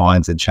change their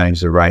minds and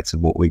change the rates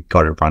of what we've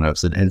got in front of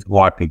us. And it's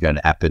likely going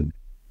to happen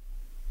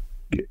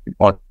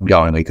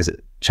ongoingly because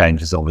it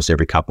changes almost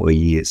every couple of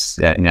years.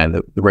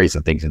 The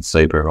recent things in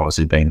super have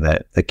obviously been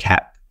the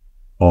cap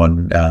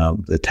on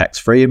the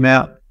tax-free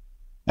amount.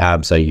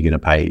 So you're going to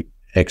pay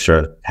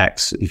extra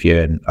tax if you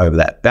earn over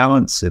that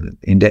balance and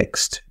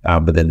indexed.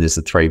 But then there's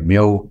the 3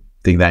 mil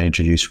thing they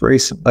introduced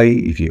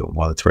recently. If you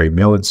want the 3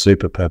 mil in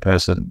super per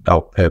person,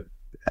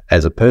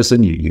 as a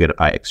person, you're going to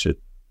pay extra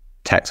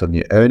tax on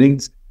your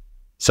earnings.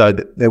 So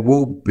there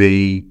will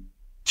be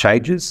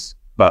changes,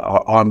 but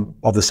I'm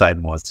of the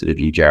same mindset of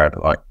you, Jared.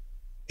 Like,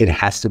 it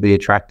has to be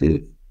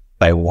attractive.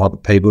 They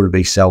want people to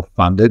be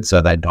self-funded,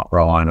 so they're not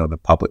relying on a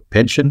public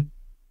pension.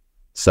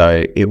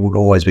 So it would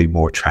always be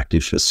more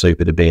attractive for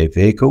super to be a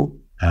vehicle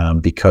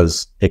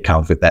because it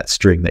comes with that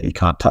string that you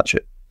can't touch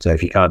it. So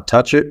if you can't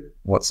touch it,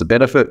 what's the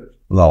benefit?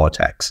 Lower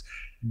tax.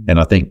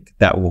 And I think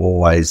that will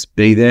always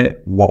be there.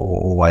 What will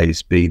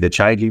always be the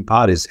changing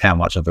part is how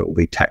much of it will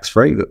be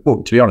tax-free. But,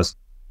 well, to be honest,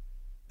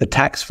 the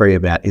tax-free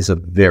amount is a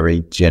very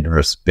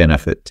generous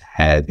benefit to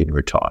have in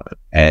retirement.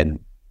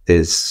 And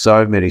there's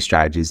so many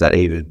strategies that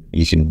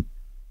even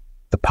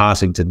the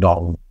passing to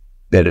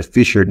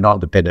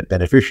non-dependent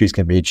beneficiaries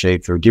can be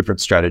achieved through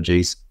different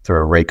strategies,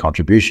 through a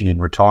recontribution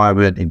in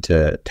retirement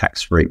into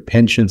tax-free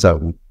pension.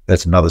 So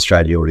that's another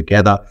strategy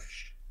altogether.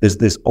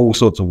 There's all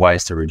sorts of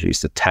ways to reduce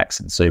the tax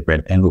in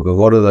super. And look, a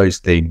lot of those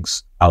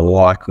things are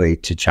likely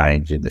to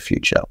change in the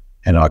future.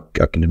 And I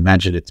can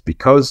imagine it's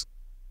because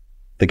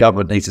the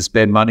government needs to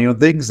spend money on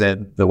things,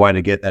 and the way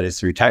to get that is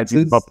through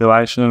taxes.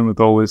 Population with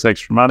all this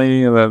extra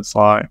money, and it's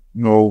like,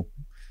 well,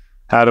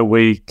 how do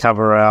we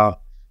cover our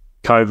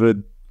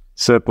COVID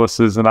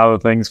surpluses and other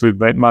things we've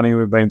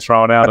been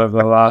throwing out over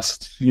the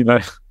last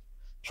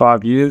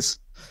 5 years?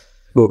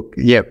 Look,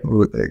 yeah,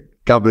 the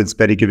government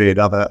spending can be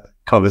another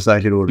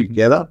conversation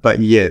altogether. But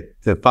yeah,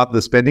 to fund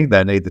the spending,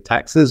 they need the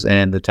taxes,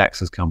 and the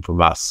taxes come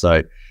from us.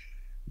 So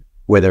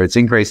whether it's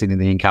increasing in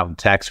the income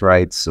tax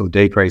rates or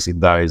decreasing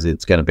those,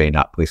 it's going to be an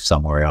uplift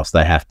somewhere else.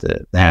 They have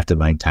to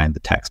maintain the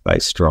tax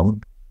base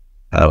strong,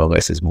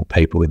 unless there's more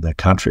people in the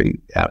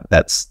country.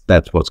 That's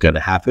what's going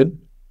to happen.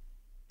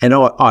 And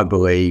I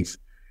believe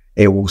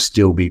it will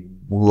still be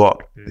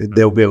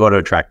there'll be a lot of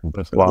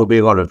attractiveness. There'll be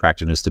a lot of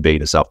attractiveness to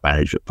being a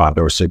self-managed fund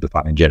or a super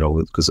fund in general,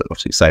 because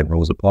obviously the same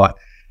rules apply,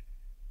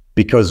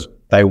 because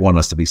they want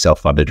us to be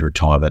self-funded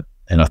retirement.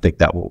 And I think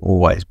that will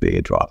always be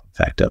a driving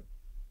factor.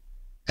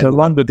 So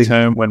longer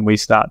term, when we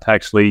start to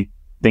actually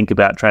think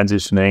about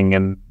transitioning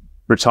and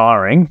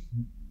retiring,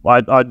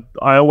 I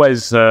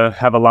always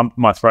have a lump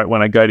in my throat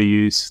when I go to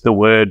use the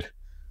word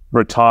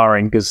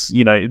retiring, because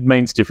it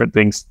means different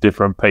things to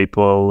different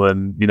people,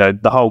 and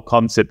the whole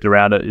concept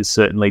around it is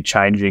certainly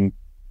changing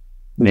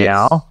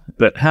now. Yes.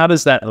 But how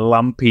does that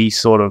lumpy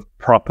sort of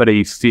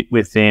property fit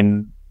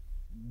within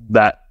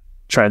that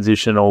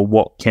transition, or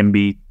what can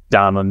be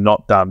done and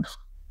not done?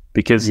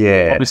 Because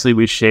obviously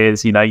with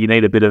shares, you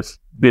need a bit of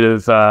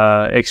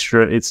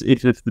extra. It's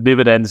if the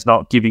dividend's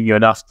not giving you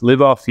enough to live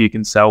off, you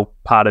can sell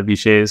part of your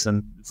shares,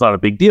 and it's not a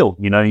big deal.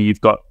 You've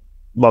got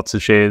lots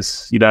of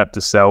shares. You don't have to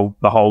sell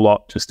the whole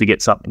lot just to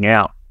get something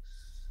out.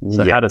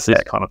 So how does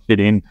this kind of fit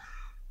in?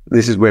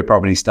 This is where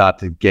properties start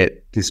to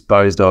get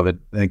disposed of,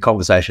 and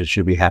conversations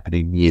should be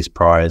happening years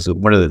prior. So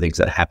one of the things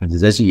that happens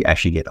is as you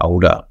actually get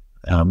older,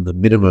 the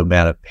minimum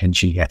amount of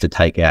pension you have to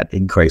take out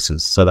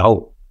increases. So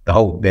the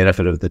whole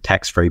benefit of the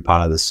tax-free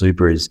part of the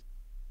super is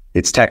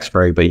it's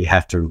tax-free, but you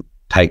have to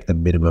take the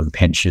minimum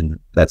pension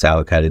that's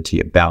allocated to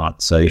your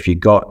balance. So if you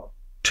got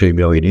 2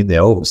 million in there,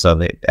 all of a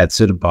sudden at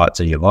certain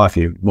parts in your life,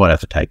 you might have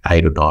to take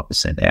 8 or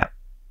 9% out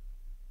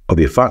of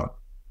your fund.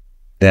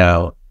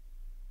 Now,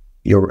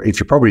 if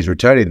your property is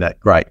returning that,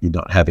 great, you're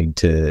not having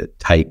to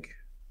take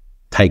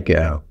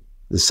the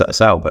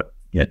sale, but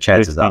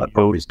chances are the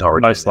property's not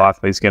returning. Most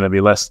likely it's going to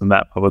be less than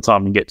that by the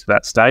time you get to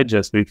that stage,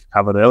 as we've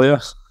covered earlier.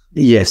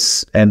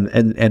 Yes,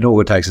 and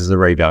all it takes is a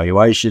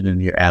revaluation,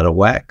 and you're out of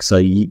whack. So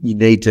you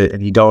need to,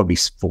 and you don't want to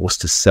be forced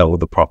to sell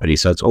the property.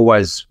 So it's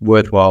always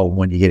worthwhile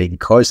when you're getting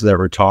close to that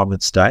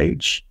retirement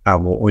stage,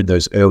 or in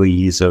those early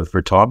years of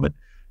retirement,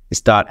 you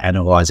start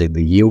analysing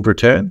the yield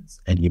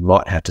returns, and you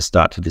might have to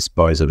start to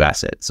dispose of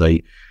assets. So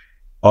I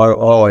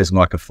always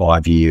like a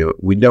 5-year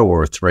window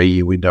or a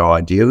 3-year window,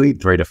 ideally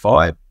 3 to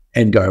 5.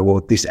 And go,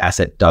 well, this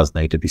asset does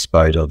need to be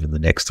disposed of in the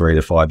next 3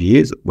 to 5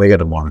 years. We're going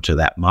to monitor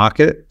that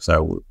market.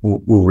 So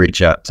we'll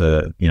reach out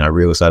to,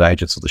 real estate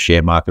agents or the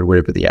share market or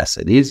whatever the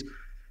asset is,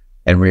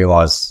 and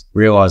realize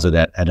it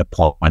at a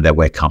point that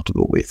we're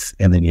comfortable with.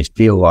 And then you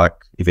feel like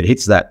if it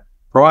hits that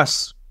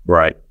price,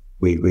 great,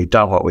 we've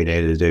done what we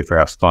needed to do for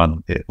our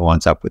fund. It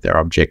lines up with our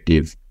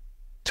objective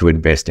to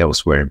invest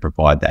elsewhere and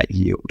provide that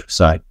yield.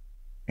 So,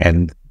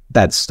 and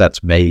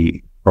that's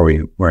me.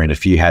 Probably wearing a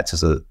few hats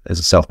as a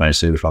self-managed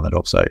super fund that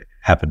also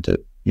happen to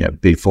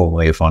be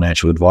formerly a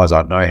financial advisor.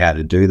 I know how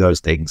to do those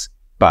things,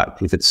 but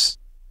if it's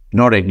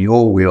not in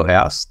your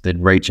wheelhouse,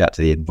 then reach out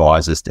to the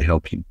advisors to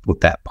help you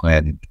put that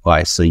plan in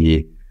place. So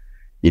you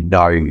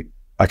know,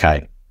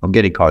 okay, I'm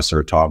getting close to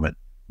retirement.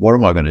 What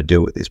am I going to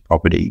do with this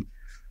property?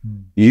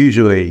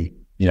 Usually,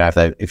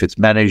 if it's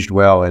managed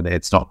well and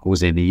it's not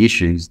causing any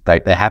issues,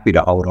 they're happy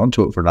to hold on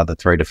to it for another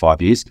 3 to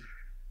 5 years.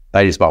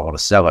 They just might want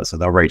to sell it. So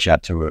they'll reach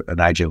out to an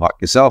agent like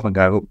yourself and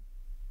go, look,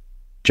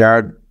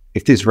 Jared,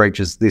 if this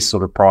reaches this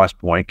sort of price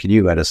point, can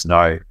you let us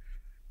know?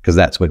 Because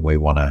that's when we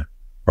want to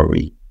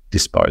probably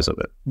dispose of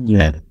it.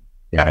 Yeah.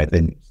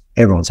 Then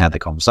everyone's had the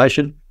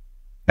conversation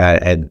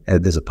and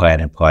there's a plan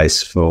in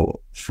place for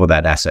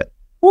that asset.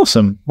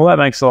 Awesome. Well, that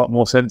makes a lot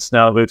more sense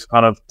now that we've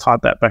kind of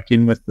tied that back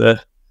in with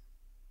the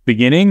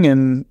beginning.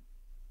 And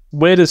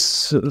where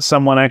does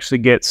someone actually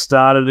get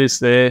started? Is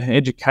there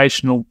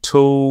educational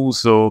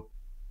tools, or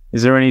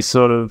is there any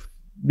sort of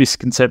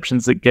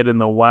misconceptions that get in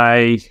the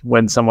way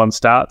when someone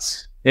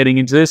starts heading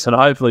into this? And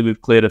hopefully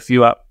we've cleared a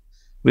few up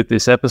with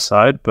this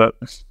episode. But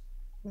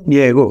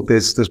yeah, look,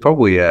 there's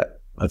probably a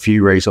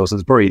few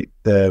resources. Probably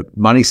the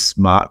Money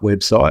Smart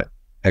website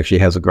actually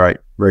has a great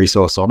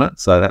resource on it.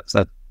 So that's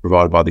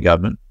provided by the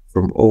government.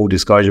 From all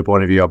disclosure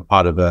point of view, I'm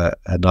part of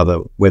another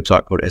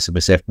website called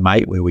SMSF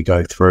Mate, where we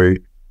go through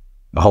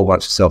a whole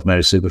bunch of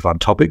self-managed super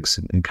fund topics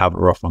and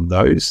cover off on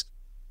those.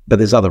 But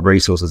there's other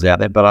resources out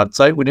there. But I'd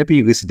say whenever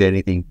you listen to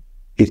anything,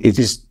 it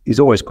just is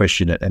always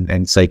question it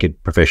and seek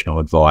professional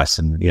advice.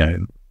 And,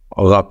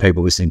 I love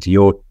people listening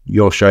to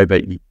your show,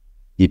 but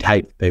you'd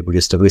hate people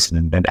just to listen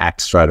and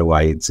act straight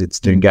away. It's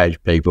to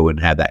engage people and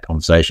have that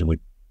conversation. We're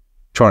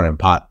trying to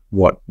impart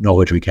what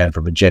knowledge we can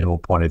from a general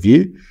point of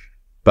view.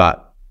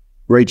 But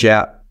reach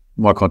out.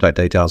 My contact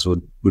details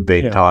would be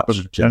in touch.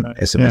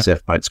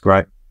 SMSF Mate's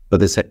great. But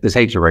there's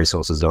heaps of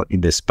resources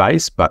in this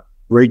space. But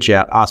reach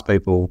out, ask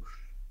people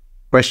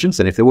questions,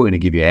 and if they're willing to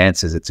give you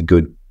answers, it's a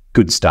good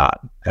start.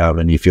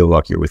 And you feel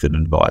like you're with an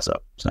advisor.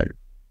 So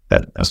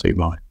that's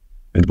my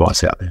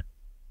advice out there.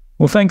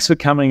 Well, thanks for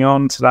coming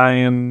on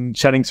today and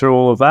chatting through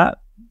all of that.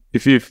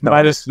 If you've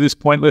made us to this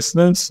point,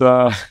 listeners,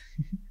 yeah,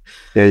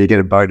 you get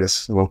a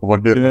bonus.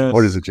 What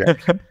is it,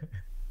 Jack?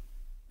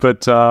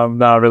 But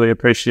I really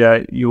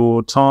appreciate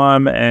your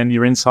time and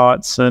your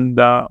insights, and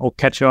I'll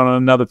catch you on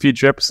another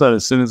future episode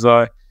as soon as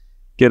I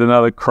get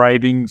another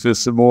craving for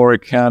some more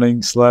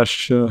accounting / I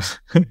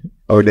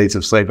would need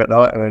some sleep at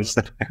night.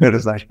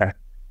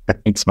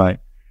 Thanks, mate.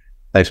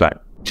 Thanks, mate.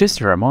 Just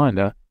a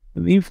reminder,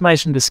 the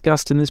information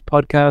discussed in this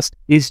podcast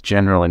is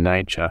general in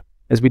nature.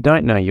 As we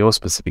don't know your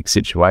specific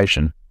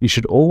situation, you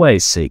should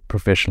always seek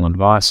professional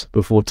advice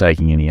before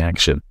taking any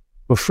action.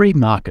 For free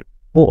market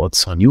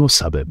reports on your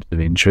suburbs of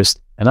interest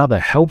and other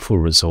helpful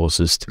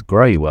resources to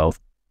grow your wealth,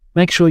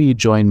 make sure you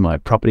join my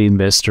property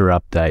investor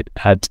update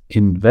at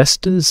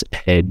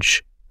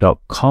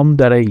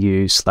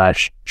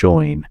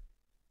investorsedge.com.au/join.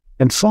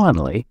 And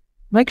finally,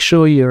 make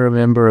sure you're a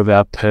member of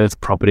our Perth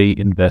Property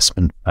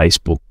Investment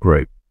Facebook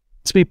group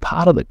to be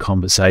part of the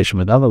conversation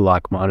with other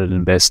like-minded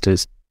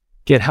investors,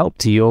 get help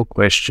to your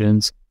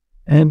questions,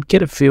 and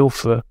get a feel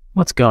for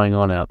what's going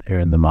on out there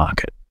in the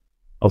market.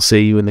 I'll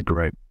see you in the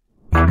group.